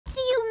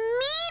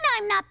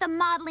not the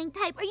modeling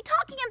type. Are you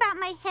talking about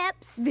my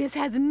hips? This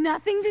has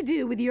nothing to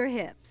do with your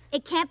hips.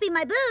 It can't be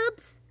my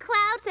boobs.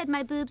 Cloud said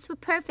my boobs were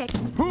perfect.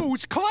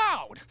 Who's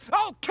Cloud?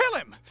 I'll kill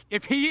him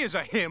if he is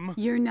a him.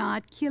 You're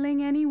not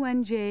killing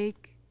anyone,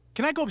 Jake.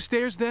 Can I go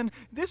upstairs then?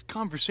 This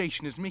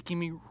conversation is making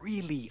me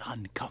really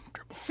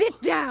uncomfortable.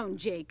 Sit down,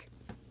 Jake.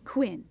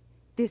 Quinn,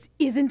 this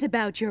isn't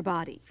about your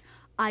body.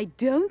 I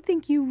don't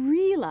think you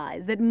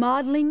realize that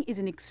modeling is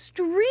an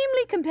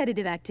extremely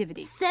competitive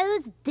activity.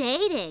 So's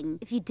dating,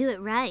 if you do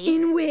it right.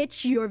 In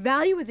which your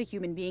value as a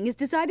human being is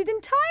decided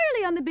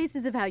entirely on the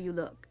basis of how you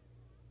look.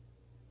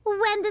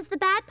 When does the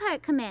bad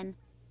part come in?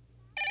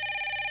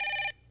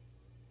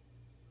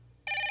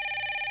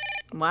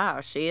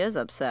 Wow, she is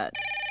upset.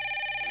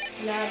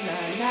 La la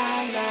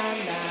la la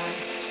la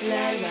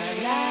la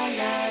la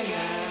la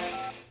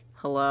la.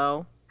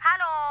 Hello?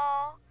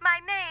 Hello, my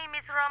name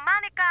is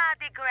Romanica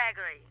de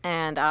Gregory.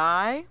 And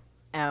I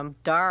am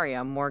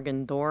Daria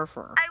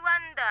Morgendorfer. I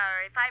wonder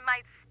if I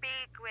might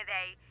speak with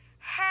a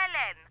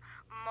Helen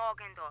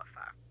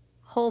Morgendorfer.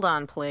 Hold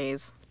on,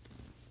 please.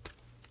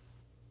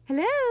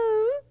 Hello?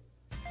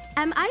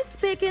 Am I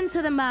speaking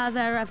to the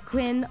mother of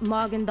Quinn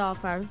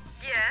Morgendorfer?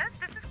 Yes,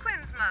 this is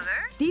Quinn's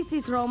mother. This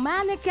is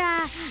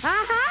Romanica.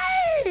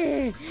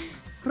 Hi!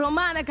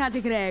 Romanica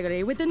de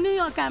Gregory with the New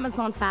York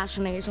Amazon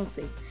Fashion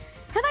Agency.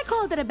 Have I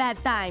called it a bad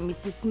time,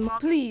 Mrs.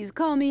 Please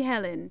call me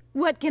Helen.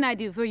 What can I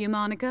do for you,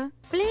 Monica?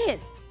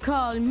 Please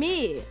call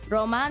me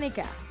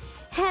Romanica.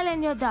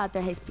 Helen, your daughter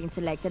has been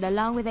selected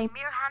along with a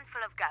Mere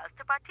handful of girls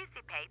to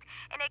participate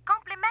in a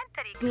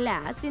complimentary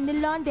class in the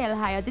Lawndale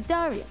High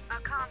Auditorium.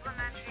 A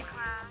complimentary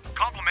class.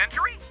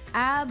 Complimentary?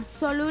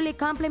 Absolutely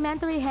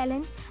complimentary,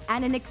 Helen,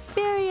 and an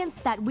experience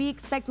that we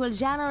expect will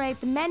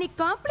generate many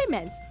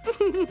compliments.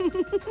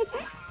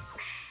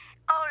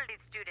 All the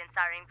students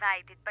are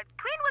invited, but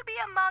Quinn will be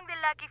among the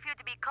lucky few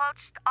to be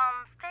coached on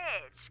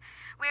stage.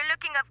 We're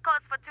looking, of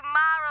course, for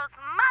tomorrow's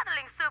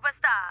modeling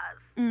superstars.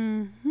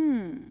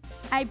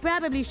 I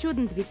probably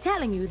shouldn't be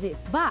telling you this,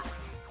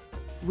 but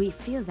we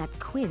feel that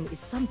Quinn is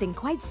something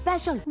quite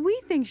special.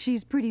 We think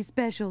she's pretty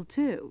special,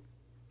 too.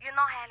 You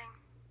know, Helen,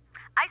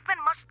 I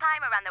spend much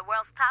time around the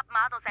world's top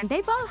models, and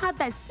They've all had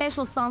that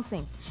special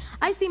something.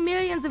 I see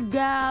millions of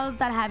girls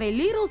that have a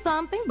little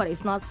something, but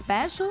it's not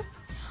special.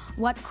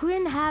 What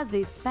Quinn has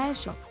is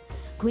special.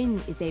 Quinn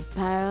is a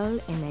pearl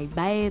in a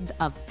bed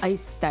of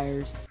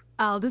oysters.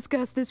 I'll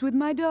discuss this with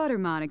my daughter,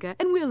 Monica,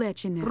 and we'll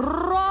let you know.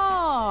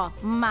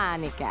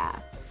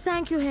 Romanica.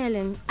 Thank you,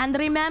 Helen. And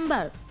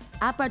remember,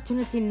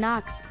 opportunity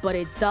knocks, but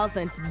it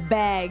doesn't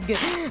beg.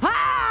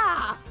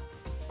 Ah!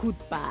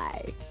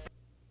 Goodbye.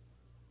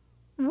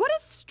 What a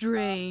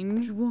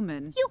strange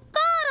woman. You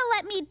gotta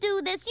let me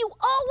do this. You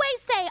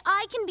always say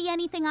I can be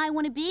anything I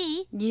want to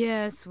be.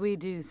 Yes, we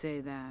do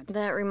say that.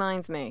 That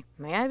reminds me.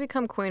 May I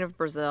become Queen of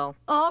Brazil?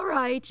 All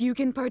right, you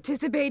can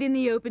participate in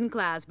the open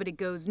class, but it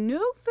goes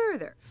no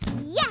further.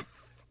 Yes!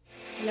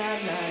 La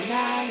la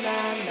la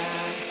la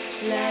la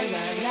la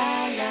la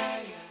la la.